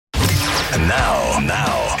And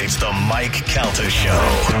now it's the Mike Calta Show.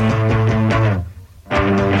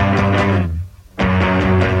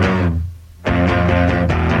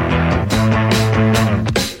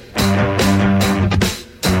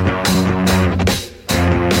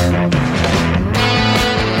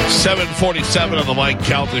 .47 on the Mike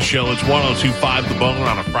Calta Show. It's 102.5 The Bone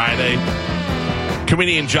on a Friday.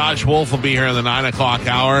 Comedian Josh Wolf will be here in the 9 o'clock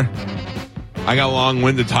hour. I got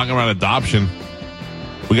long-winded talking about adoption.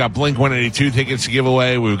 We got Blink-182 tickets to give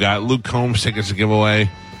away. We've got Luke Combs tickets to give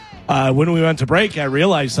away. When we went to break, I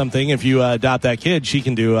realized something. If you adopt that kid, she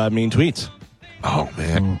can do mean tweets. Oh,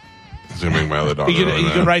 man. It's going to make my other daughter. You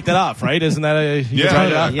can write that off, right? Isn't that a... Yeah. Can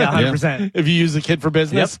write it off? Yeah, 100%. If you use the kid for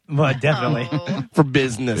business? Yep, well, definitely. For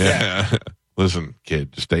business. Yeah. Listen,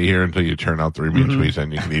 kid, just stay here until you turn out 3 mean tweets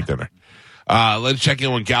and you can eat dinner. Let's check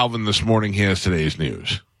in with Galvin this morning. He has today's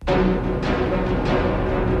news.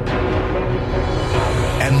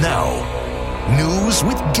 And now, news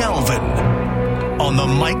with Galvin on the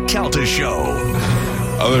Mike Calta Show.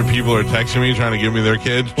 Other people are texting me trying to give me their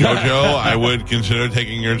kids. JoJo, I would consider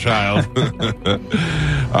taking your child.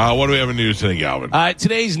 What do we have in news today, Galvin?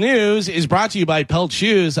 Today's news is brought to you by Pelt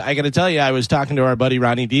Shoes. I got to tell you, I was talking to our buddy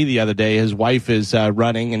Ronnie D the other day. His wife is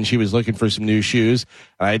running, and she was looking for some new shoes.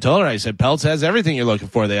 And I told her, I said, Pelts has everything you're looking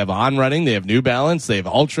for. They have On Running, they have New Balance, they have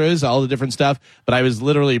Ultras, all the different stuff. But I was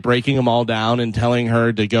literally breaking them all down and telling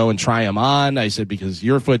her to go and try them on. I said, because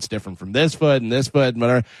your foot's different from this foot and this foot.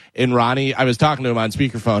 And Ronnie, I was talking to him on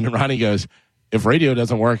speakerphone, and Ronnie goes, if radio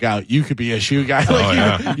doesn't work out, you could be a shoe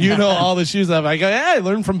guy. You know all the shoes I go, hey, I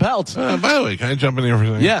learned from Pelt. By the way, can I jump in here for a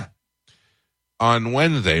second? Yeah. On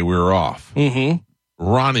Wednesday, we were off. Mm-hmm.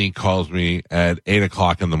 Ronnie calls me at 8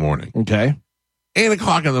 o'clock in the morning. Okay. 8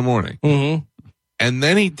 o'clock in the morning. Mm-hmm. And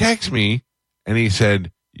then he texts me, and he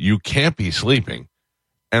said, you can't be sleeping.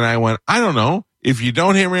 And I went, I don't know. If you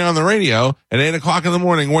don't hear me on the radio at 8 o'clock in the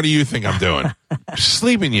morning, what do you think I'm doing?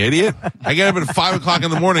 Sleeping, you idiot. I get up at 5 o'clock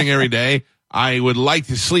in the morning every day. I would like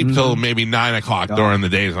to sleep till maybe 9 o'clock during the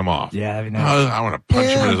days I'm off. Yeah, I want to punch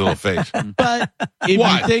him in his little face. But if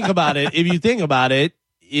you think about it,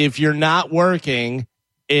 if you're not working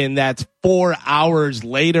and that's 4 hours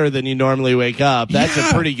later than you normally wake up, that's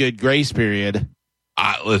a pretty good grace period.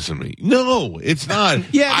 Listen to me. No, it's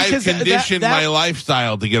not. Yeah, I've conditioned my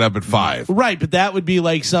lifestyle to get up at 5. Right, but that would be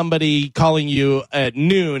like somebody calling you at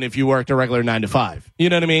noon if you worked a regular 9 to 5. You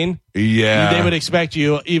know what I mean? Yeah. They would expect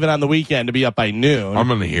you, even on the weekend, to be up by noon.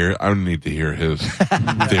 I need to hear his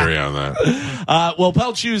theory on that. Well,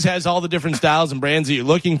 Pelt Shoes has all the different styles and brands that you're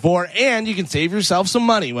looking for, and you can save yourself some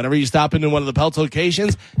money. Whenever you stop into one of the Pelt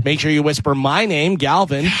locations, make sure you whisper my name,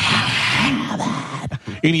 Galvin.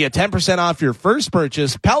 You're going to get 10% off your first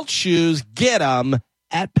purchase. Pelt Shoes, get them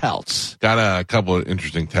at Pelts. Got a couple of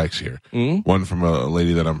interesting texts here. Mm-hmm. One from a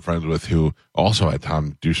lady that I'm friends with who also had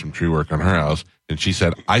Tom do some tree work on her house. And she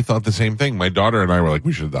said, I thought the same thing. My daughter and I were like,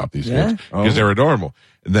 we should adopt these kids because they're adorable.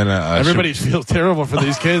 And then everybody feels terrible for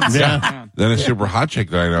these kids. Yeah. Then a super hot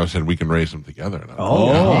chick that I know said we can raise them together.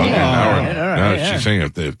 And she's saying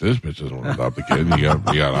if this bitch doesn't want to adopt the kid,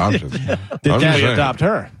 you got options. Did Daddy adopt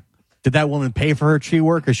her? Did that woman pay for her tree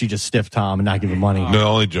work, or she just stiff Tom and not give him money? No,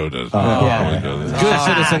 only Joe does. Only Joe does. Good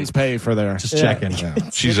citizens pay for their. Just checking. Yeah.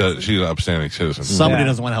 She's an upstanding citizen. Somebody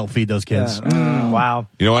doesn't want to help feed those kids. Wow.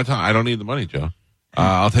 You know what, Tom? I don't need the money, Joe.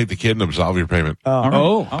 I'll take the kid and absolve your payment. I don't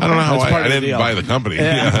know how I didn't buy the company.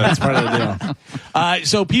 That's part of the deal.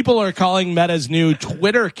 So people are calling Meta's new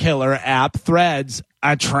Twitter killer app, Threads,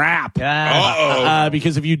 a trap.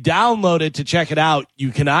 Because if you download it to check it out,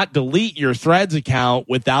 you cannot delete your Threads account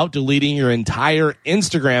without deleting your entire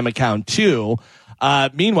Instagram account too.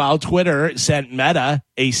 Meanwhile, Twitter sent Meta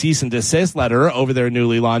a cease and desist letter over their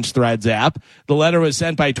newly launched Threads app. The letter was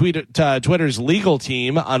sent by Twitter's legal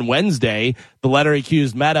team on Wednesday. The letter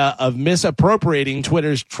accused Meta of misappropriating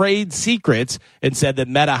Twitter's trade secrets and said that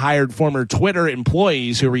Meta hired former Twitter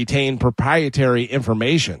employees who retained proprietary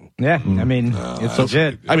information. Yeah, I mean, it's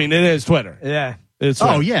legit. I mean, it is Twitter. Yeah.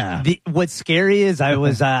 What's scary is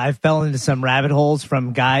I fell into some rabbit holes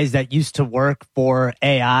from guys that used to work for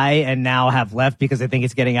AI and now have left because they think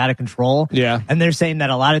it's getting out of control. Yeah. And they're saying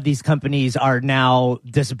that a lot of these companies are now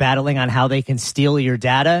just battling on how they can steal your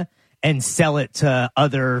data and sell it to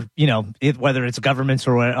other, whether it's governments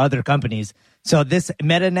or other companies. So this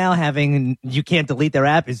Meta now having you can't delete their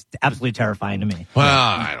app is absolutely terrifying to me. Well,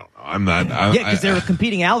 I don't know. I'm not. Because there were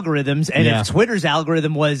competing algorithms, and if Twitter's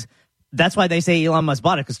algorithm was. That's why they say Elon Musk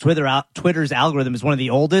bought it, because Twitter's algorithm is one of the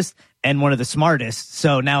oldest and one of the smartest.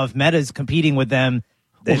 So now if Meta's competing with them,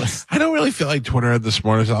 I don't really feel like Twitter had the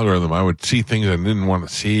smartest algorithm. I would see things I didn't want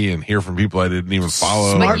to see and hear from people I didn't even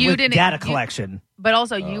follow. Smart you with didn't- data you- collection. But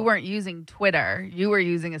also, you weren't using Twitter. You were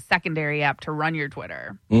using a secondary app to run your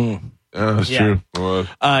Twitter. That's Yeah. true.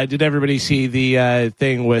 Well, Did everybody see the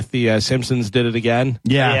thing with the Simpsons did it again?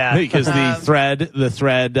 Yeah. Because the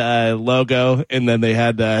thread logo, and then they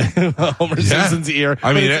had Homer Simpson's ear.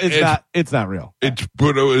 I mean, But it's not real.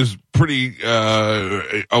 but it was pretty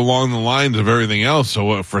along the lines of everything else.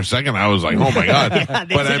 So for a second, I was like, "Oh my god!" Yeah,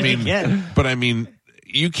 they but did it again. I mean,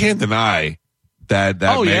 you can't deny that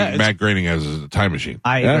Oh, yeah, Matt Groening has a time machine.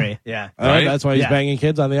 I Yeah. agree. Yeah. Right? That's why he's Yeah. banging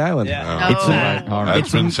kids on the island. Yeah.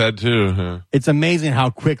 That's been said too. It's amazing how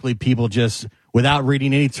quickly people just, without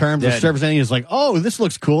reading any terms or Did. service, anything, is like, oh, this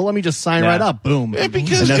looks cool. Let me just sign right up. Boom. Yeah,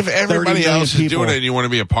 because And if that's 30 everybody million else is people. doing it and you want to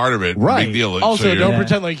be a part of it, Right. big deal. Also, So don't you're-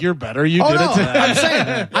 pretend like you're better. You Oh, did no, it. I'm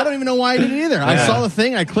saying, I don't even know why I did it either. I saw the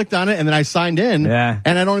thing, I clicked on it, and then I signed in. Yeah.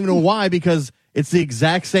 And I don't even know why, because it's the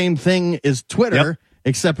exact same thing as Twitter,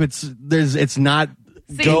 except it's not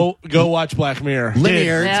Go watch Black Mirror.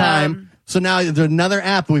 linear Yeah. time. So now there's another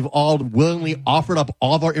app that we've all willingly offered up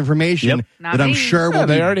all of our information Not that I'm me. sure Yeah, will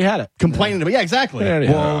they be already had it. complaining about. Yeah, exactly. They already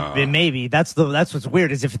had it. Well, then maybe that's what's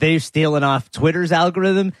weird is if they're stealing off Twitter's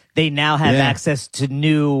algorithm, they now have Yeah. access to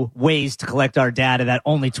new ways to collect our data that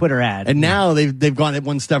only Twitter had. And now they've gone it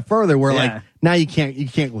one step further where Yeah. like now you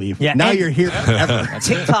can't leave. Yeah, Now and- you're here forever.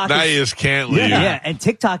 TikTok now is, you just can't leave. yeah, and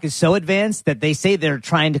TikTok is so advanced that they say they're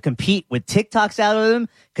trying to compete with TikTok's algorithm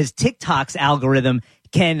because TikTok's algorithm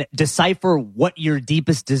can decipher what your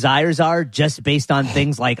deepest desires are just based on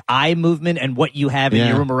things like eye movement and what you have in Yeah.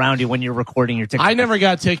 your room around you when you're recording your TikTok. I never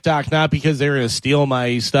got TikTok, not because they were going to steal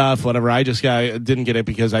my stuff, whatever. I just didn't get it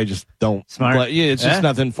because I just don't. Smart. Like, yeah, it's just Yeah.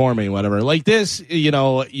 nothing for me, whatever. Like this, you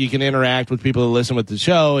know, you can interact with people who listen with the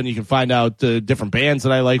show and you can find out the different bands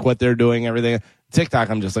that I like, what they're doing, everything. TikTok,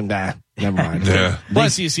 I'm just like, nah, never mind. Yeah.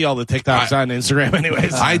 Plus, you see all the TikToks on Instagram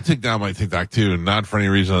anyways. I took down my TikTok too, not for any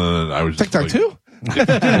reason other than I was TikTok like, too?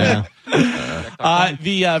 Yeah.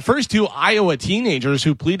 The first two Iowa teenagers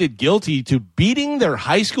who pleaded guilty to beating their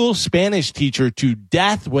high school Spanish teacher to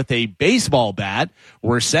death with a baseball bat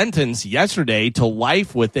were sentenced yesterday to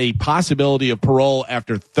life with a possibility of parole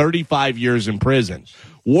after 35 years in prison.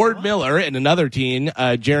 Ward Miller and another teen,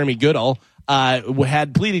 Jeremy Goodall,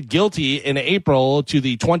 had pleaded guilty in April to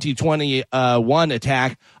the 2021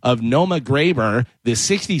 attack of Noma Graber, the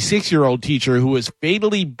 66-year-old teacher who was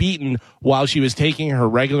fatally beaten while she was taking her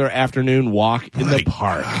regular afternoon walk in the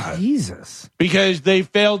park. Jesus. Because they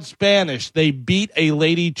failed Spanish. They beat a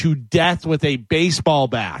lady to death with a baseball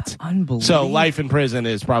bat. Unbelievable. So life in prison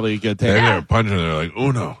is probably a good thing. They were punching. They're like,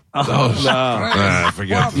 Uno.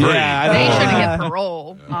 Forget three. Yeah, I They don't know. shouldn't get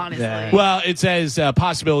parole, honestly. Yeah. Well, it says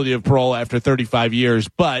possibility of parole after 35 years,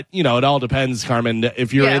 but, you know, it all depends, Carmen.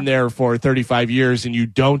 If you're Yeah. in there for 35 years and you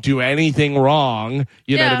don't do anything wrong,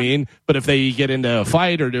 you know what I Yeah. mean? But if they get into a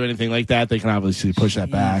fight or do anything like that, they can obviously push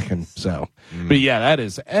that back. And so, but yeah, that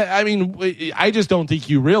is, I mean, I just don't think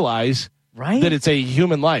you realize Right? that it's a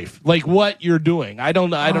human life, like what you're doing. I don't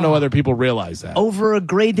know whether people realize that. Over a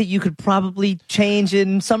grade that you could probably change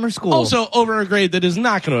in summer school. Also, over a grade that is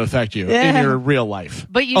not going to affect you in Yeah. your real life.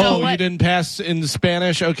 But you know you what? didn't pass in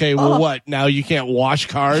Spanish? Okay, well, what? Now you can't wash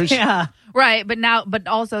cars? yeah. Right, but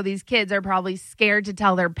also these kids are probably scared to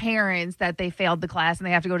tell their parents that they failed the class and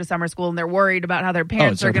they have to go to summer school and they're worried about how their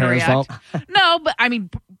parents it's are their going to parents' react. No, but I mean,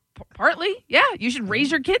 partly, yeah. You should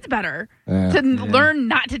raise your kids better to learn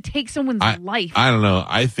not to take someone's life. I don't know.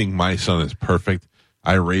 I think my son is perfect.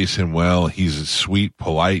 I raise him well. He's a sweet,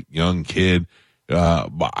 polite young kid.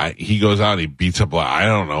 But he goes out and he beats up. I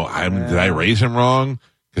don't know. Did I raise him wrong?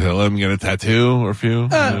 Because I let him get a tattoo or a few?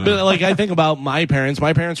 But like I think about my parents.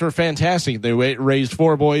 My parents were fantastic. They raised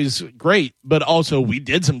 4 boys great, but also we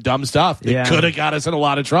did some dumb stuff that Yeah. could have got us in a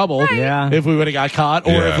lot of trouble Yeah. if we would have got caught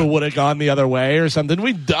or Yeah. if it would have gone the other way or something.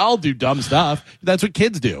 We all do dumb stuff. That's what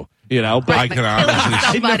kids do, you know. But I can honestly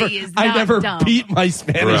Somebody is I not never dumb. beat my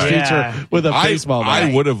Spanish Right. teacher Yeah. with a baseball bat.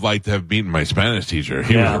 I would have liked to have beaten my Spanish teacher.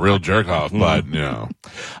 He was a real jerk off, but you know.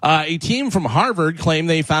 A team from Harvard claimed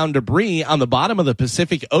they found debris on the bottom of the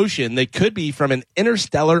Pacific Ocean that could be from an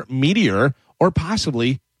interstellar meteor or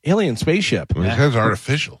possibly alien spaceship. This guy's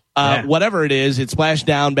artificial. Whatever it is, it splashed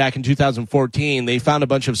down back in 2014. They found a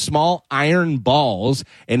bunch of small iron balls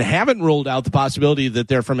and haven't ruled out the possibility that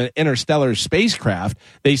they're from an interstellar spacecraft.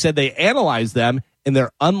 They said they analyzed them and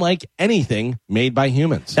they're unlike anything made by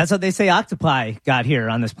humans. That's what they say octopi got here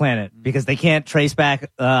on this planet because they can't trace back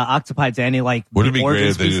octopi to any like Wouldn't it be origin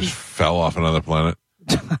great if they species. just fell off another planet?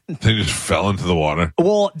 They just fell into the water.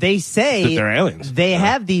 Well, they say That they're aliens. They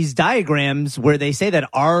have these diagrams where they say that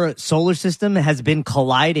our solar system has been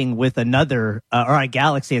colliding with another, or our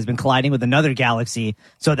galaxy has been colliding with another galaxy.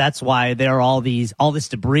 So that's why there are all this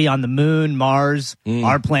debris on the moon, Mars,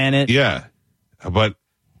 our planet. Yeah, but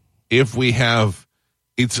if we have,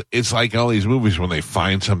 it's like all these movies when they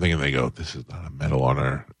find something and they go, "This is not a metal on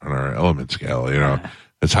our element scale." You know,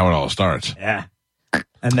 that's how it all starts. Yeah.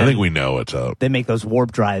 And I then think we know what's up. they make those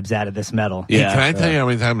warp drives out of this metal. Hey, can I tell you how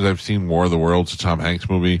many times I've seen War of the Worlds, a Tom Hanks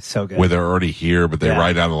movie, So good. where they're already here, but they Yeah.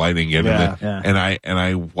 ride down the lightning and get in it. Yeah. And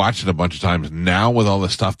I watched it a bunch of times. Now with all the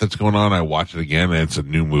stuff that's going on, I watch it again, and it's a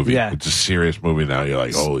new movie. Yeah. It's a serious movie now. You're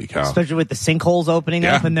like, holy cow! Especially with the sinkholes opening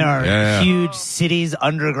Yeah. up and there are Yeah. huge cities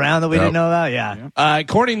underground that we Yep. didn't know about. Yeah.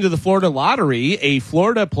 According to the Florida Lottery, a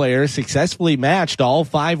Florida player successfully matched all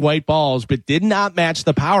 5 white balls, but did not match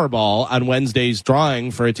the Powerball on Wednesday's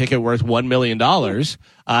drawing for a ticket worth $1 million.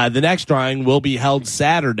 The next drawing will be held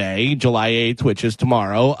Saturday, July 8th, which is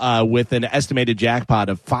tomorrow, with an estimated jackpot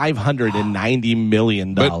of $590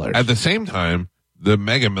 million. But at the same time, the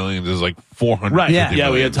Mega Millions is like 400. Right. Yeah,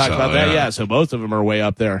 we had talked about that. yeah. Yeah, so both of them are way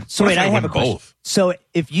up there. So What wait, if I they have win a question. both? So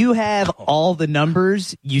if you have all the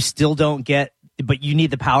numbers, you still don't get, but you need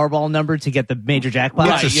the Powerball number to get the major jackpot.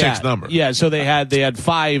 What's the yeah. 6th number? Yeah, so they had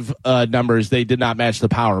 5 numbers. They did not match the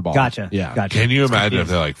Powerball. Gotcha. Yeah. Gotcha. Can you imagine if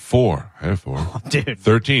they're like 4? I have 4. Dude.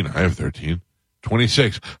 13. I have 13.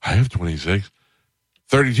 26. I have 26.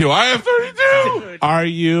 32. I have 32. Are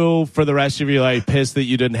you, for the rest of your life, pissed that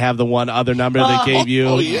you didn't have the one other number that gave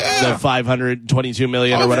you yeah. the 522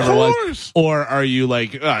 million or Of whatever it course. was? Or are you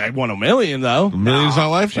like, I won $1 million though? $1 million's not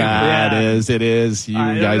life changing. It is. You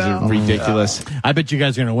I guys know. are ridiculous. I bet you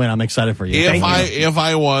guys are going to win. I'm excited for you. If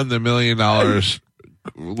I won the $1 million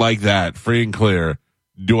like that, free and clear,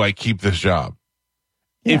 do I keep this job?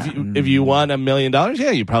 If you won $1 million,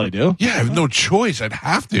 yeah, you probably do. Yeah, I have no choice. I'd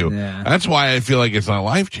have to. Yeah. That's why I feel like it's not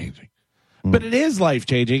life changing. But it is life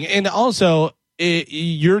changing, and also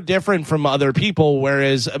you're different from other people.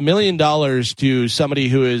 Whereas $1 million to somebody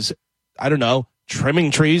who is, I don't know, trimming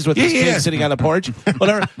trees with his kids sitting on a porch,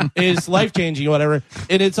 whatever, is life changing, whatever.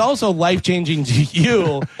 And it's also life changing to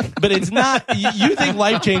you, but it's not. You think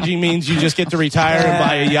life changing means you just get to retire and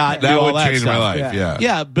buy a yacht, and That do all would that change stuff. my life. Yeah.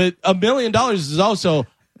 Yeah, but $1 million is also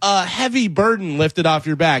a heavy burden lifted off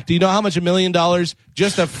your back. Do you know how much $1 million,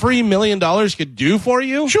 just a free $1 million, could do for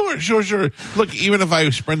you? Sure. Look, even if I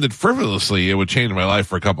spend it frivolously, it would change my life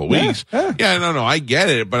for a couple of weeks. Yeah, no, I get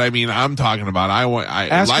it, but I mean, I'm talking about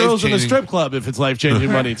Ask girls in the strip club if it's life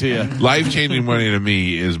changing money to you. Life changing money to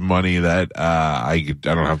me is money that I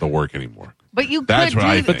don't have to work anymore. But you That's could what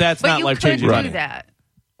I do think. But that's not you life could changing do money. that.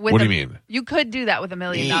 With What do you mean? You could do that with $1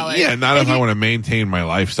 million. Yeah, not if I want to maintain my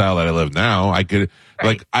lifestyle that I live now. I could,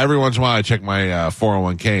 like, every once in a while I check my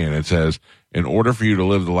 401k and it says, in order for you to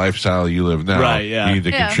live the lifestyle you live now, Right, yeah. you need to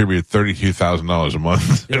Yeah. contribute $32,000 a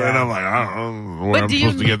month. And I'm like, I don't know where I'm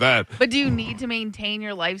supposed to get that. But do you need to maintain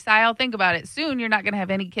your lifestyle? Think about it. Soon you're not going to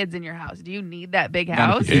have any kids in your house. Do you need that big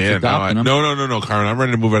house? Keep Yeah, adopting them. no, Carmen. I'm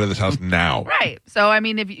ready to move out of this house now. Right. So, I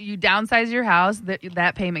mean, if you downsize your house,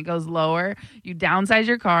 that payment goes lower. You downsize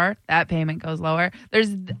your car, that payment goes lower. There's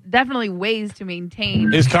definitely ways to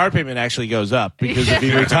maintain. His car payment actually goes up because if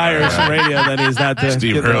he retires from radio, then he's not the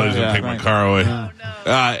Steve Hurley's going to take my car away. Oh, no.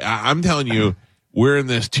 I'm telling you, we're in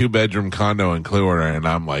this 2-bedroom condo in Clearwater, and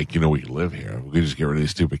I'm like, we can live here. We can just get rid of these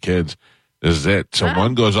stupid kids. This is it. So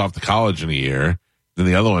one goes off to college in a year, then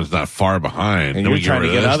the other one's not far behind. And Then you're we trying to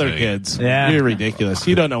rid get of this other thing. kids. Yeah. You're ridiculous.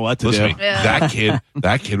 You don't know what to Listen, do. Yeah.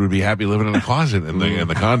 that kid would be happy living in a closet in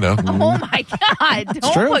the condo. Oh my God.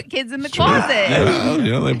 Don't true. put kids in the closet.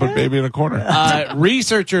 Well, they put baby in a corner.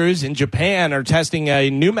 Researchers in Japan are testing a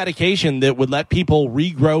new medication that would let people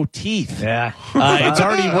regrow teeth. Yeah. It's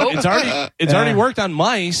already worked on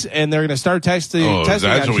mice, and they're going to start testing That's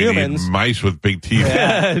on what we humans. need, mice with big teeth.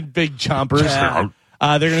 Big chompers.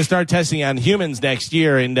 They're going to start testing on humans next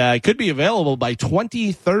year, and it could be available by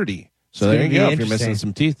 2030. So there gonna you be go. If you're interesting. missing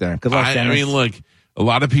some teeth there. Good luck, I Dennis. mean, look, a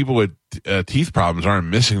lot of people with teeth problems aren't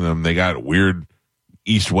missing them. They got weird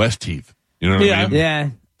east-west teeth. You know what I mean? Yeah.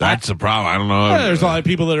 That's the problem. I don't know. There's a lot of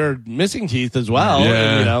people that are missing teeth as well.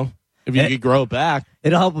 Yeah. And, if you could grow it back.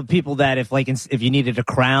 It'll help with people that if you needed a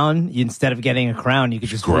crown, instead of getting a crown, you could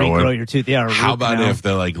just grow regrow it. your tooth. Yeah. or How root about canal. if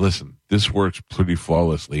they're like, listen, this works pretty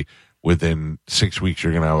flawlessly. Within 6 weeks,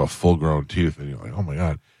 you're going to have a full-grown tooth. And you're like, oh, my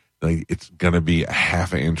God. Like, it's going to be a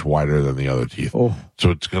half an inch wider than the other teeth. Oh. So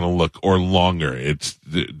it's going to look, or longer. It's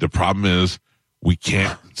the problem is we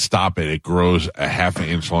can't stop it. It grows a half an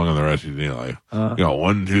inch longer than the rest of your teeth. Like,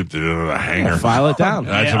 one tooth, a hanger. File it down.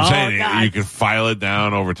 That's what I'm saying. God. You can file it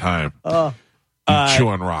down over time. Chew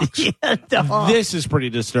on rocks. This is pretty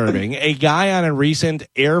disturbing. A guy on a recent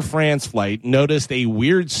Air France flight noticed a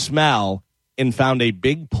weird smell and found a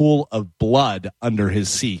big pool of blood under his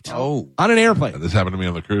seat. Oh. On an airplane. This happened to me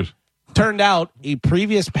on the cruise. Turned out a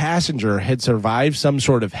previous passenger had survived some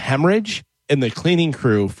sort of hemorrhage, and the cleaning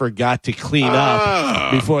crew forgot to clean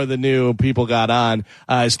up before the new people got on.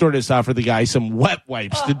 Stewardess offered the guy some wet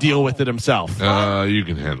wipes to deal with it himself. You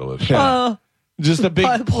can handle it. Just a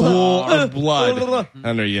big pool of blood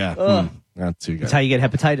under, not too good. That's how you get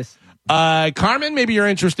hepatitis. Carmen, maybe you're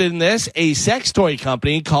interested in this. A sex toy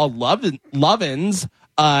company called Lovin's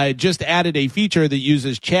just added a feature that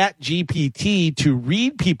uses Chat GPT to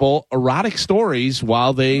read people erotic stories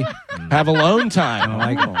while they have alone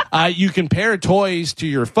time. You can pair toys to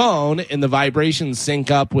your phone, and the vibrations sync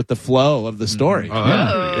up with the flow of the story. Oh,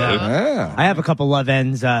 that's pretty good. Yeah. I have a couple Love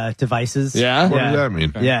Ends devices. Yeah? What does that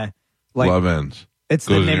mean? Yeah. Like, Love ends. it's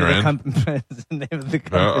the Goes in name of your the end? company. It's the name of the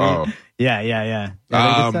company. Yeah,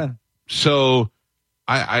 good stuff. So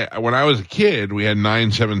I when I was a kid, we had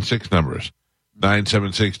 976 numbers.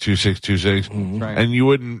 976-2626. Right. And you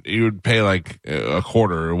would pay like a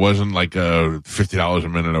quarter. It wasn't like $50 a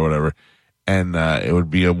minute or whatever. And it would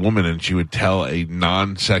be a woman, and she would tell a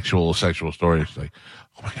non-sexual sexual story. It's like,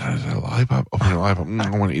 oh my God, is that a lollipop? Open a lollipop.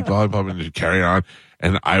 I want to eat the lollipop, and just carry on.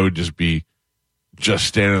 And I would just be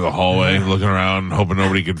standing in the hallway, looking around, hoping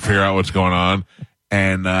nobody could figure out what's going on.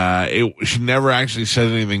 And she never actually said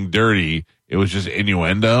anything dirty. It was just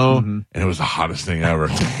innuendo, and it was the hottest thing ever.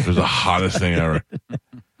 It was the hottest thing ever.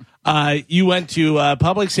 You went to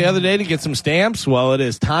Publix the other day to get some stamps. Well, it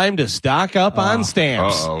is time to stock up on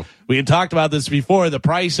stamps. Uh-oh. We had talked about this before. The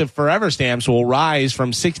price of Forever stamps will rise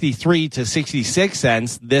from 63 to 66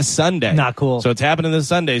 cents this Sunday. Not cool. So it's happening this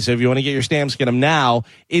Sunday. So if you want to get your stamps, get them now.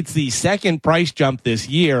 It's the second price jump this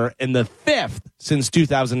year and the fifth since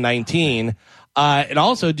 2019. And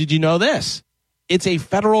also, did you know this? It's a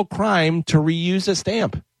federal crime to reuse a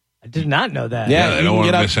stamp. I did not know that. Yeah, They you don't can want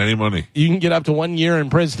get to up- miss any money. You can get up to 1 year in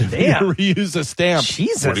prison if Damn. you reuse a stamp.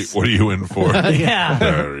 Jesus. What are you in for? Yeah.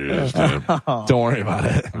 Don't worry about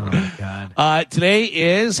it. Oh, God. Today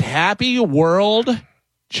is Happy World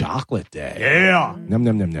Chocolate Day. Yeah. Num,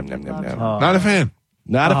 num, num, num, num, num, num. Not a fan.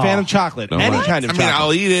 Not a fan of chocolate. No, Any I- kind of I mean, chocolate.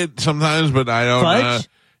 I'll eat it sometimes, but I don't. Fudge?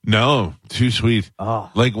 No, too sweet. Oh.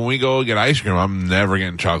 Like when we go get ice cream, I'm never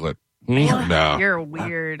getting chocolate. No. You're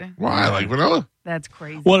weird. Why? Like vanilla? That's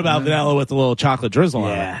crazy. What about vanilla with a little chocolate drizzle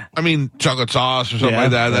on it? Yeah. I mean, chocolate sauce or something Yeah,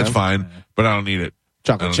 like that. That's yeah. fine, but I don't need it.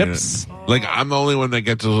 Chocolate I don't need chips. it. Like I'm the only one that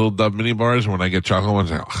gets those little Dove mini bars. When I get chocolate ones,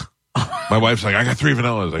 my wife's like, I got 3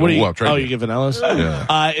 vanillas. Like, What do you? I'll trade Oh, you. you get vanillas?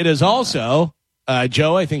 Yeah. It is also,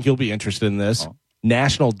 Joe, I think you'll be interested in this,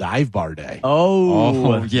 National Dive Bar Day.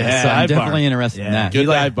 Oh, yes, Yeah, I'm dive bar. definitely interested in that. Good He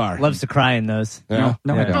dive bar. loves to cry in those. Yeah.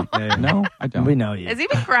 No, I Yeah. don't. Yeah. No, I don't. We know you. Has he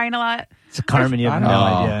been crying a lot? It's Carmen, you have no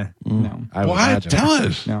idea. No. I would What? imagine. Tell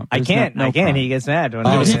us. No, I there's can't. no I can't. crime. He gets mad when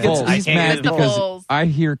Oh, there's he a gets, full. he's I can't mad get because Bulls. I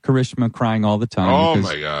hear Karishma crying all the time. Oh because,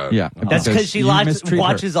 my God. Yeah, That's because she you mistreat her.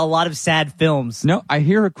 watches a lot of sad films. No, I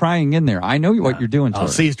hear her crying in there. I know what you're doing to Oh, her.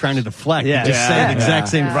 see, he's trying to deflect. Yeah. He just Yeah. say the exact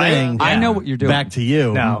same Right. thing. I know what you're doing. Back to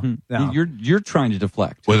you. No, Mhm. no. You're trying to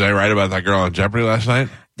deflect. Was I right about that girl on Jeopardy last night?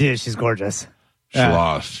 Dude, she's gorgeous. She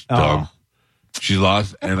lost. Dumb. She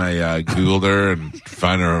lost, and I Googled her and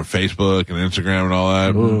found her on Facebook and Instagram and all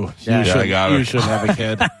that. Ooh, yeah, I got her. You shouldn't have a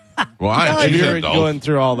kid. Why? If She's you're an adult. going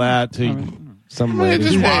through all that to some I lady.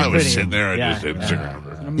 just while I was pretty. sitting there, I Yeah. just Instagram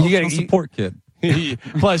her. An emotional support kid.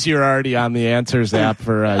 Plus, you're already on the Answers app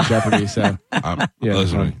for Jeopardy, so Yeah.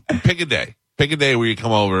 Listen to me. Pick a day. Pick a day where you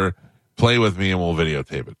come over, play with me, and we'll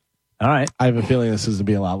videotape it. All right. I have a feeling this is to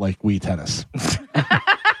be a lot like Wii Tennis.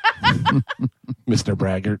 Mr.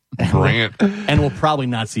 Braggart. Bring it. And we'll probably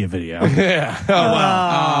not see a video. Yeah. Oh,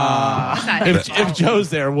 wow. If Joe's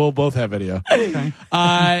there, we'll both have video.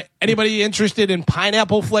 Anybody interested in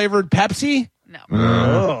pineapple flavored Pepsi?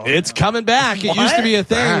 No. It's coming back. It used to be a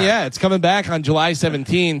thing. Yeah, it's coming back on July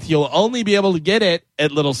 17th. You'll only be able to get it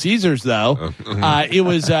at Little Caesars, though. It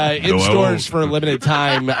was in No, I stores won't. for a limited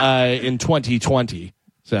time in 2020.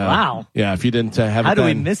 So, Wow. Yeah, if you didn't have How it do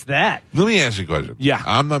we then- miss that? Let me ask you a question. Yeah.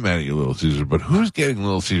 I'm not mad at you, Little Caesars, but who's getting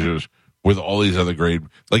Little Caesars with all these other great?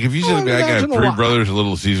 Like, if you said, I got imagine a 3 lot. brothers of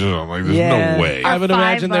Little Caesars, I'm like, there's Yeah. no way. I would Or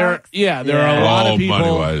imagine $5. there are a Yeah. lot Oh, of people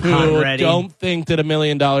money-wise. who Already. don't think that $1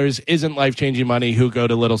 million isn't life-changing money who go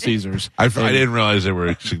to Little Caesars. I didn't realize they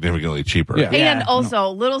were significantly cheaper. Yeah. And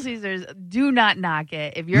also, Little Caesars, do not knock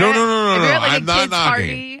it. If you're No, at, no, no, no, if you're no. at like I'm a not kid's knocking.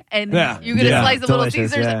 party and Yeah. you get a Yeah. slice of Little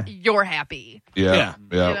Delicious, Caesars, yeah. you're happy. Yeah.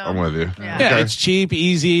 You know? I'm with you. Yeah. Yeah, Okay. it's cheap,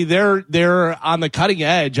 easy. They're on the cutting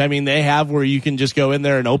edge. I mean, they have where you can just go in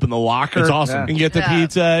there and open the locker. It's awesome. And get the Yeah.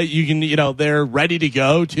 pizza. You can, they're ready to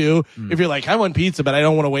go too. If you're like, I want pizza, but I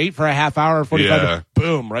don't want to wait for a half hour or 45 Yeah. minutes.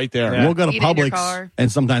 Boom, right there. We'll go to Eat it in your Publix, car.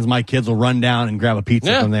 and sometimes my kids will run down and grab a pizza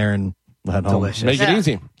Yeah. from there and head home. Delicious. Make Yeah. it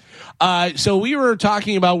easy. So we were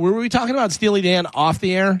talking about, were we talking about Steely Dan off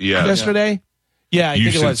the air Yeah. yesterday? Yeah, I You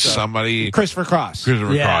think it said was somebody, Christopher Cross.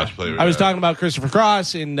 Christopher Yeah. Cross played with I was that. talking about Christopher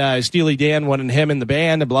Cross and Steely Dan wanting him in the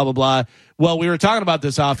band and blah, blah, blah. Well, we were talking about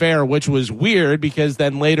this off air, which was weird because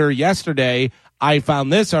then later yesterday, I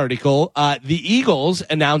found this article. The Eagles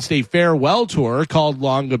announced a farewell tour called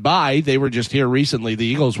Long Goodbye. They were just here recently, the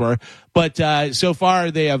Eagles were. But so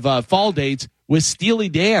far, they have fall dates with Steely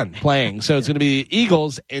Dan playing. So it's going to be the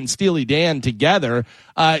Eagles and Steely Dan together.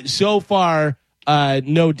 So far,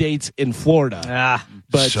 no dates in Florida.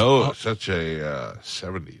 But such a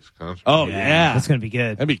 70s concert. oh, yeah. That's going to be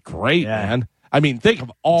good. That'd be great, Yeah. man. I mean, think of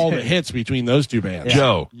all the hits between those two bands.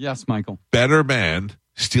 Joe, Yes, Michael. better band,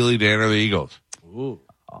 Steely Dan or the Eagles?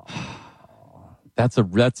 That's a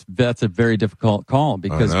very difficult call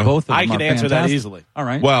because I know. both of them I can are answer that fantastic. easily. All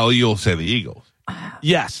right. Well, you'll say the Eagles.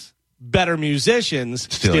 Yes. Better musicians,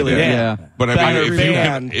 Steely Steely Dan. Dan. Yeah. But I Better mean,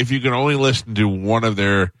 band. if you can only listen to one of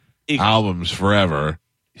their Eagles. albums forever,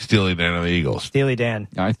 Steely Dan or the Eagles. Steely Dan.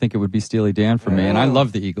 I think it would be Steely Dan for me, and I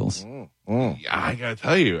love the Eagles. Yeah, I gotta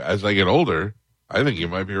tell you, as I get older, I think you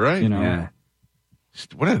might be right. You know, Yeah.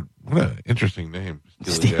 What a interesting name,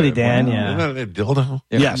 Steely Dan, yeah. Isn't that a dildo?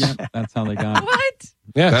 Yes. yeah, that's how they got it. What?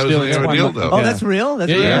 Yeah, That was Steely the name Dan. of a dildo. Oh, that's real? That's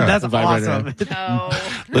Yeah, real? yeah. That's The vibrator. awesome. No.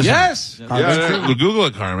 Listen, Yes. Yeah, Google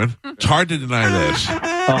it, Carmen. It's hard to deny this. Oh,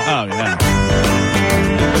 yeah.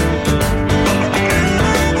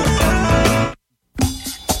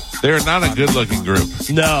 They're not a good-looking group.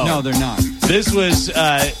 No. No, they're not. This was,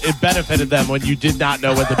 it benefited them when you did not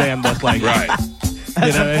know what the band looked like. Right. That's know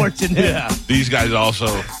what I mean? unfortunate. Yeah. These guys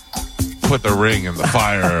also put the ring in the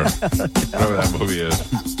fire. Whatever that movie is.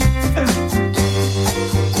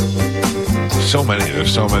 So many.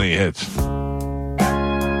 There's so many hits. Oh,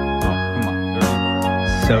 come on.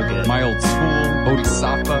 They're So good. my old school,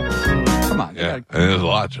 Bodhisattva. Come on. Yeah, and there's a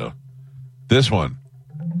lot, Joe. This one.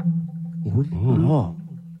 Oh.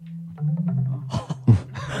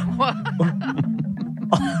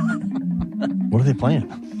 What are they playing?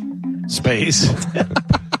 Space. Wait.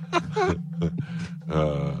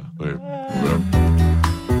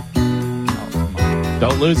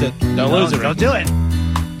 Don't lose it. Don't lose it. Don't do it.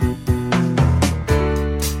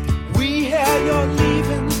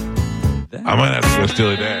 I might have to go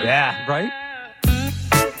Steely Dan. Yeah. Right?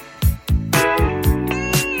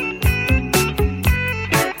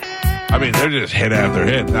 I mean, they're just hit after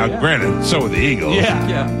hit. Now, granted, so are the Eagles. Yeah.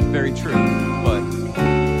 Yeah, very true. But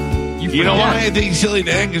You know why I think Steely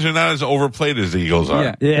Dan? Because they're not as overplayed as the Eagles are.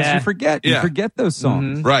 Yeah. Yeah. 'Cause you forget. You Yeah. forget those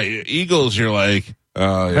songs. Right. Eagles, you're like,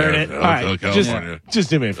 oh, yeah. Heard it. All right. California. Just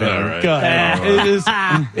do me a favor. All right. Go ahead. All right. Just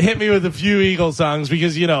hit me with a few Eagles songs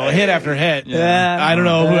because, hit after hit. Yeah. I don't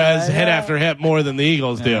know who has hit after hit more than the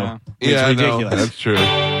Eagles do. Yeah. It's Yeah, I know. ridiculous. That's true. Come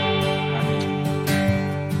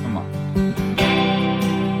on.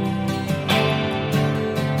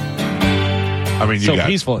 I mean, you So got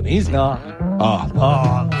peaceful and easy. Oh.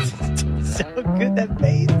 Oh. So good, that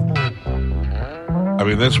bass. I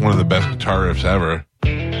mean, that's one of the best guitar riffs ever.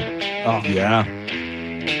 Oh, yeah.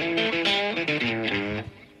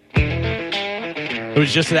 It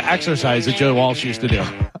was just an exercise that Joe Walsh used to do.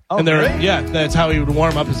 And they're really? that's how he would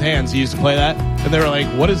warm up his hands. He used to play that. And they were like,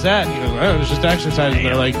 what is that? And he goes, oh, it's just exercise. And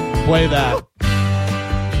they're like, play that.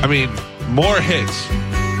 I mean, more hits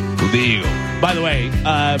with the Eagles. By the way,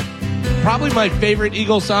 probably my favorite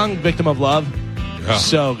Eagles song, Victim of Love. Oh.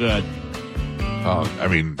 So good. Oh, I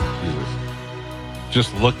mean, Jesus.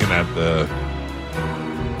 Just looking at the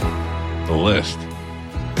list.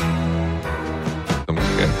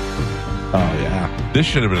 Okay. Oh, yeah. This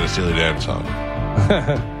should have been a Steely Dan song.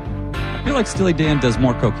 I feel like Steely Dan does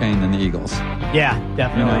more cocaine than the Eagles. Yeah,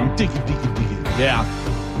 definitely. You know? Diggy, diggy, diggy. Yeah.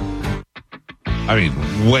 I mean,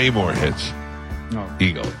 way more hits. No.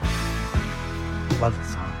 Eagles. Love the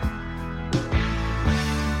song.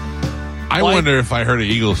 I Like- wonder if I heard an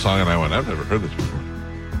Eagles song and I went, I've never heard this before.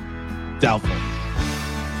 Doubtful.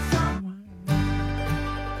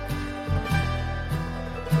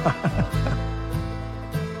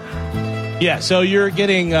 Yeah, so you're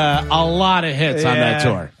getting a lot of hits on that Yeah.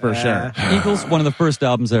 tour, for sure. Eagles, one of the first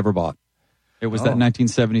albums I ever bought. It was that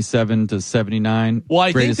 1977 to 79. Well, I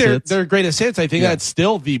think greatest hits. their greatest hits. I think that's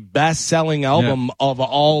still the best-selling album of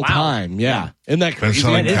all time. Yeah. Isn't that crazy?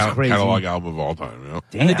 Best-selling That is crazy. catalog album of all time.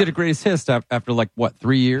 And they did a greatest hits after like what,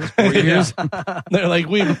 3 years, 4 years? They're like,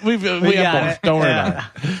 we have both. Don't worry about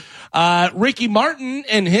it. Ricky Martin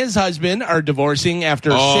and his husband are divorcing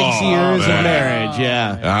after 6 years of man. marriage.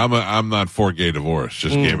 Yeah. I'm not for gay divorce,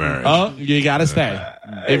 just gay marriage. Oh, you got to stay.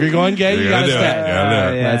 If you're going gay, you got to do it. stay.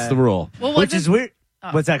 Gotta do it. That's the rule. Well, Which is weird.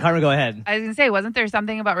 What's that, Carmen? Go ahead. I was gonna say, wasn't there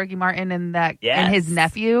something about Ricky Martin and that Yes. and his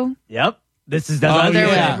nephew? Yep. That's There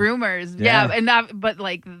yeah. was rumors, Yeah. and but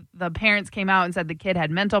like the parents came out and said the kid had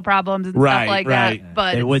mental problems and Right, stuff like right. that.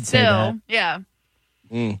 But They would say still, that. yeah.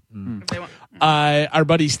 Mm. If they want- Our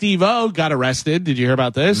buddy Steve O got arrested. Did you hear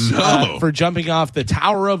about this? No. For jumping off the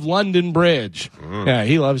Tower of London Bridge. Yeah,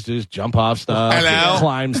 he loves to just jump off stuff, Hello? and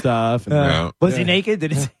climb stuff. And, No. Was he naked?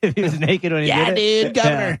 Did he say if he was naked when he did it? dude,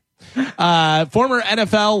 governor. Former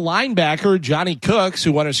NFL linebacker Johnny Cooks,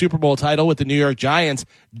 who won a Super Bowl title with the New York Giants,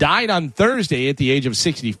 died on Thursday at the age of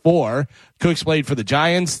 64. Cooks played for the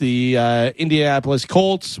Giants, the Indianapolis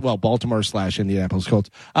Colts, well, Baltimore/Indianapolis Colts,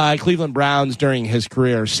 Cleveland Browns during his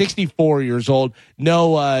career. 64 years old.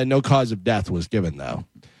 No cause of death was given, though.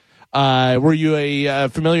 Were you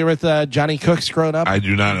familiar with Johnny Cooks growing up? I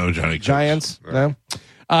do not know Johnny Cooks. Giants? No.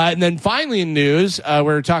 And then finally in news,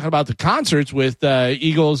 we're talking about the concerts with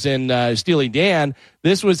Eagles and Steely Dan.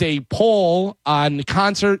 This was a poll on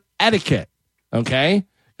concert etiquette, okay?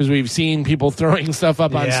 Because we've seen people throwing stuff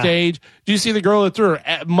up on Yeah. stage. Do you see the girl that threw her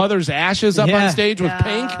mother's ashes up Yeah. on stage with Yeah.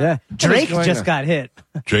 Pink? Yeah. Drake going just on? got hit.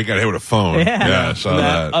 Drake got hit with a phone. Yeah. Yeah, I saw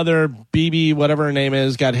That that. other BB, whatever her name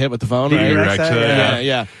is, got hit with the phone, BB right? Rexa, Yeah,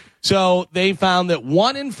 yeah. So they found that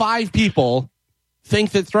 1 in 5 people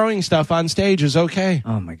think that throwing stuff on stage is okay.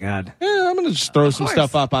 Oh my God. Yeah, I'm going to just throw some course.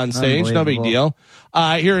 stuff up on stage. No big deal.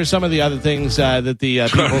 Here are some of the other things that the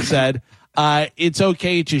people said. It's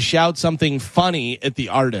okay to shout something funny at the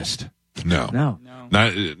artist. No. No.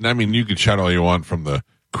 Not, I mean, you could shout all you want from the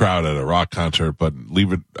crowd at a rock concert, but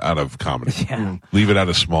leave it out of comedy. Yeah. Leave it out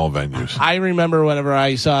of small venues. I remember whenever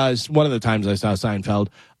I saw, one of the times I saw Seinfeld,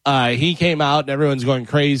 he came out and everyone's going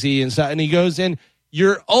crazy and stuff, and he goes in,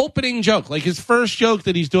 your opening joke, like his first joke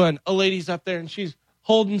that he's doing, a lady's up there and she's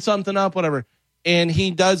holding something up, whatever. And he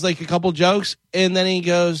does like a couple jokes and then he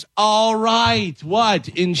goes, all right, what?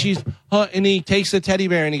 And she's, and he takes the teddy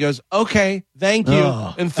bear and he goes, okay, thank you.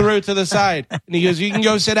 And threw it to the side. And he goes, you can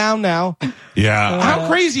go sit down now. Yeah. How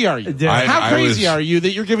crazy are you? I How crazy was- are you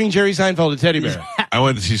that you're giving Jerry Seinfeld a teddy bear? I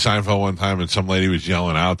went to see Seinfeld one time and some lady was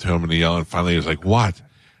yelling out to him and he yelled and finally he was like, what?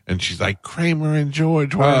 And she's like, Kramer and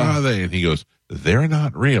George, where are they? And he goes, they're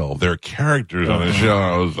not real. They're characters on the show.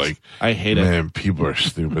 I was like, I hate it. man, people are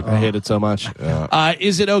stupid. I hate it so much.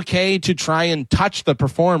 Is it okay to try and touch the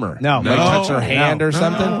performer? No. Like touch their hand or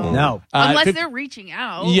something? No. Unless they're reaching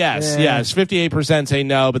out. Yes, Yeah. yes. 58% say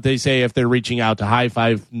no, but they say if they're reaching out to high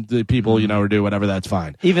five the people, or do whatever, that's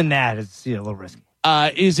fine. Even that is a little risky.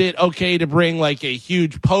 Is it okay to bring like a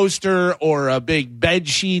huge poster or a big bed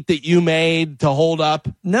sheet that you made to hold up?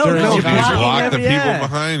 No, during no, the You event? just block the every- people yeah.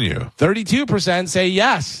 behind you. 32% say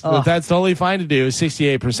yes, that that's totally fine to do.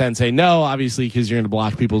 68% say no, obviously, because you're going to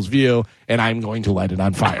block people's view, and I'm going to light it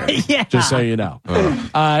on fire. Yeah. Just so you know.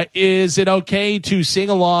 Is it okay to sing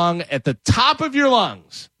along at the top of your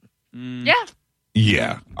lungs? Yeah.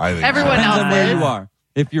 Yeah, I think Everyone so. else Depends on where is. you are.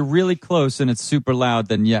 If you're really close and it's super loud,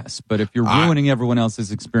 then yes. But if you're ruining everyone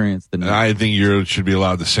else's experience, then no. I think you should be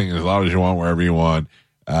allowed to sing as loud as you want, wherever you want.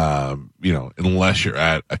 Unless you're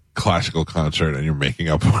at a classical concert and you're making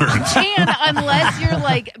up words. And unless you're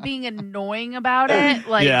like being annoying about it,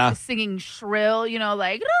 like Yeah. singing shrill,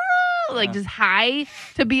 like just high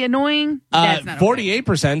to be annoying. That's not okay.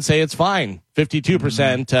 48% say it's fine.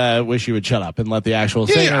 52% wish you would shut up and let the actual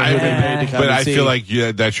singer who they paid to come But and I sing. feel like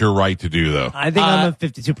that's your right to do, though. I think I'm a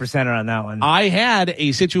 52%er on that one. I had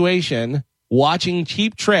a situation watching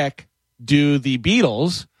Cheap Trick do the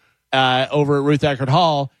Beatles over at Ruth Eckerd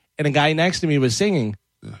Hall, and a guy next to me was singing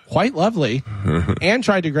quite lovely and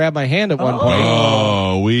tried to grab my hand at one point.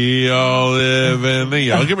 Oh, we all live in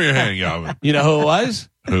the... Give me your hand, Galvin. You know who it was?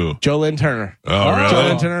 Who? Joe Lynn Turner. Oh, really? Joe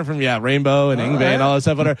Lynn Turner from Rainbow and Ingve and all that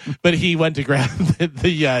stuff. Whatever. But he went to grab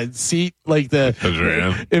the seat, like Touch your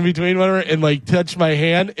hand. in between, whatever, and like touched my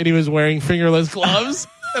hand, and he was wearing fingerless gloves.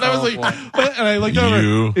 And I was like, what? And I looked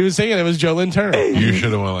over. He was singing. It was Joe Lynn Turner. You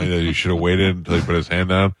should have went like that. You should have waited until he put his hand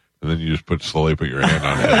down, and then you just slowly put your hand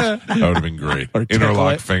on it. That would have been great. Or tickle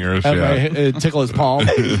Interlock it. fingers. Have Yeah. my, tickle his palm.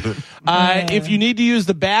 If you need to use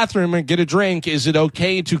the bathroom and get a drink, is it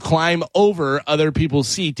okay to climb over other people's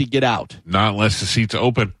seat to get out? Not unless the seat's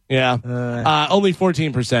open. Yeah. Only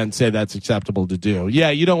 14% say that's acceptable to do. Yeah,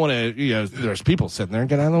 you don't want to, there's people sitting there.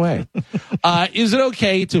 Get out of the way. Is it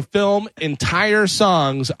okay to film entire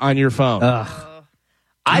songs on your phone?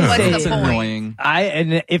 I What's say the That's point? annoying.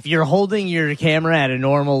 and if you're holding your camera at a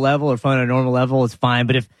normal level or phone at a normal level, it's fine.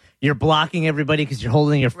 But if you're blocking everybody because you're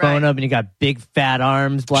holding your phone Right. up and you got big fat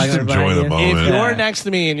arms blocking Just everybody. enjoy the moment. If Yeah. you're next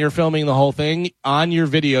to me and you're filming the whole thing, on your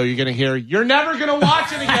video, you're going to hear, "You're never going to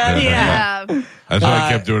watch it again." Yeah. That's what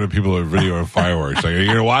I kept doing to people with video and fireworks. Like, are you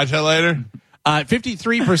going to watch that later?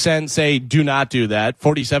 53% say do not do that.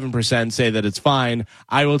 47% say that it's fine.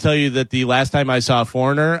 I will tell you that the last time I saw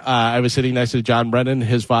Foreigner, I was sitting next to John Brennan,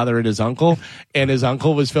 his father and his uncle, and his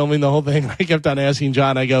uncle was filming the whole thing. I kept on asking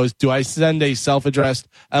John, I goes, do I send a self-addressed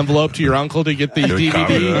envelope to your uncle to get the Get a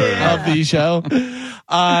copy of DVD it. of the show?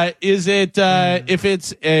 Is it, if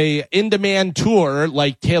it's a in-demand tour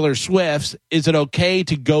like Taylor Swift's, is it okay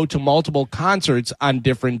to go to multiple concerts on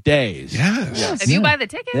different days? Yes. If you buy the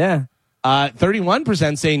ticket, Yeah.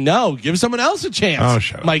 31% say no. Give someone else a chance. Oh,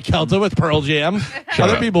 shut up. Mike Kelta with Pearl Jam.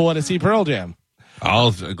 Other up. people want to see Pearl Jam.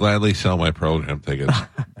 I'll gladly sell my Pearl Jam tickets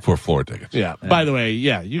for floor tickets. Yeah. By the way,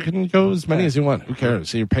 yeah, you can go as many as you want. Who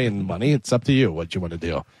cares? So you're paying money. It's up to you what you want to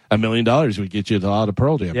do. $1 million would get you to all the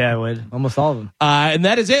Pearl Jam. Yeah, I would. Almost all of them. And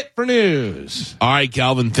that is it for news. All right,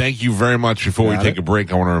 Galvin, thank you very much. Before we take a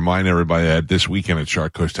break, I want to remind everybody that this weekend at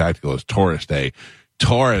Shark Coast Tactical is Taurus Day.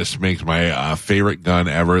 Taurus makes my favorite gun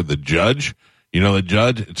ever, the Judge. You know, the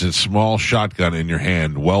Judge, it's a small shotgun in your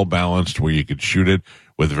hand, well balanced, where you could shoot it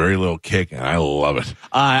with very little kick, and I love it.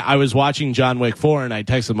 I was watching John Wick 4, and I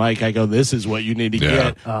texted Mike. I go, this is what you need to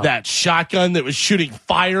Yeah. get. That shotgun that was shooting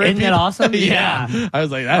fire at Isn't that people. awesome? Yeah. I was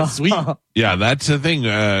like, that's sweet. Yeah, that's the thing.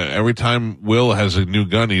 Every time Will has a new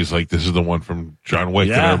gun, he's like, this is the one from John Wick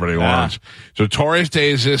that Yeah. everybody wants. So Taurus Day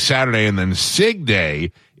is this Saturday, and then Sig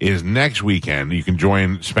Day is next weekend. You can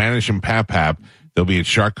join Spanish and Pap Pap. They'll be at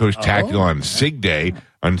Shark Coast Tactical on Sig Day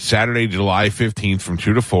on Saturday, July 15th from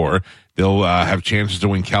 2 to 4. They'll have chances to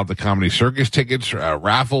win Calta Comedy Circus tickets,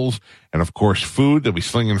 raffles, and, of course, food. They'll be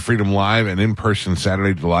slinging Freedom Live and in person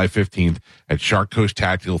Saturday, July 15th at Shark Coast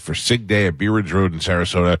Tactical for Sig Day at Bee Ridge Road in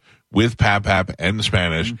Sarasota with Pap Pap and the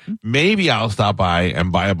Spanish. Maybe I'll stop by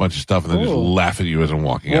and buy a bunch of stuff and then just laugh at you as I'm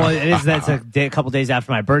walking Well, out. it is. That's a couple days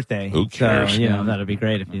after my birthday. Who cares? So, that'd be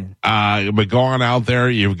great if you. But go on out there.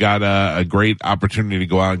 You've got a great opportunity to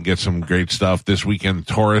go out and get some great stuff this weekend.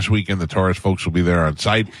 Taurus weekend. The Taurus folks will be there on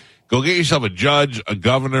site. Go get yourself a judge, a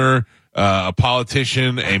governor, a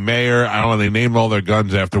politician, a mayor. I don't know. They named all their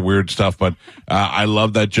guns after weird stuff, but I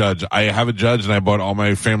love that judge. I have a judge, and I bought all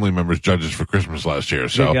my family members judges for Christmas last year.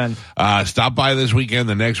 So stop by this weekend.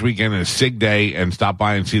 The next weekend is Sig Day, and stop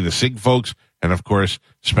by and see the Sig folks, and of course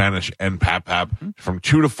Spanish and Pap Pap from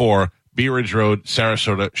 2 to 4. Bee Ridge Road,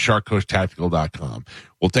 Sarasota, SharkCoastTactical.com.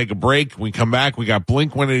 We'll take a break. When we come back, we got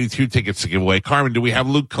Blink 182 tickets to give away. Carmen, do we have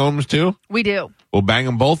Luke Combs too? we do. We'll bang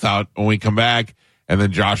them both out when we come back, and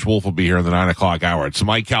then Josh Wolf will be here in the 9 o'clock hour. It's the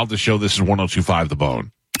Mike Calta Show. This is 102.5 The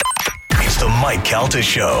Bone. It's the Mike Calta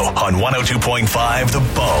Show on 102.5 The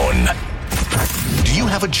Bone. Do you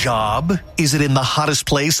have a job? Is it in the hottest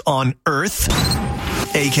place on earth?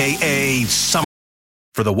 AKA some.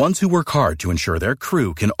 For the ones who work hard to ensure their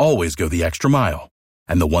crew can always go the extra mile,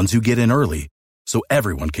 and the ones who get in early so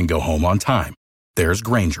everyone can go home on time, there's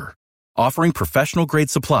Grainger, offering professional-grade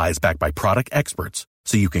supplies backed by product experts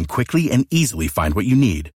so you can quickly and easily find what you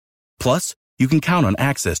need. Plus, you can count on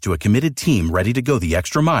access to a committed team ready to go the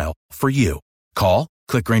extra mile for you. Call,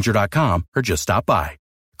 click Grainger.com, or just stop by.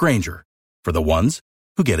 Grainger, for the ones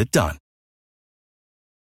who get it done.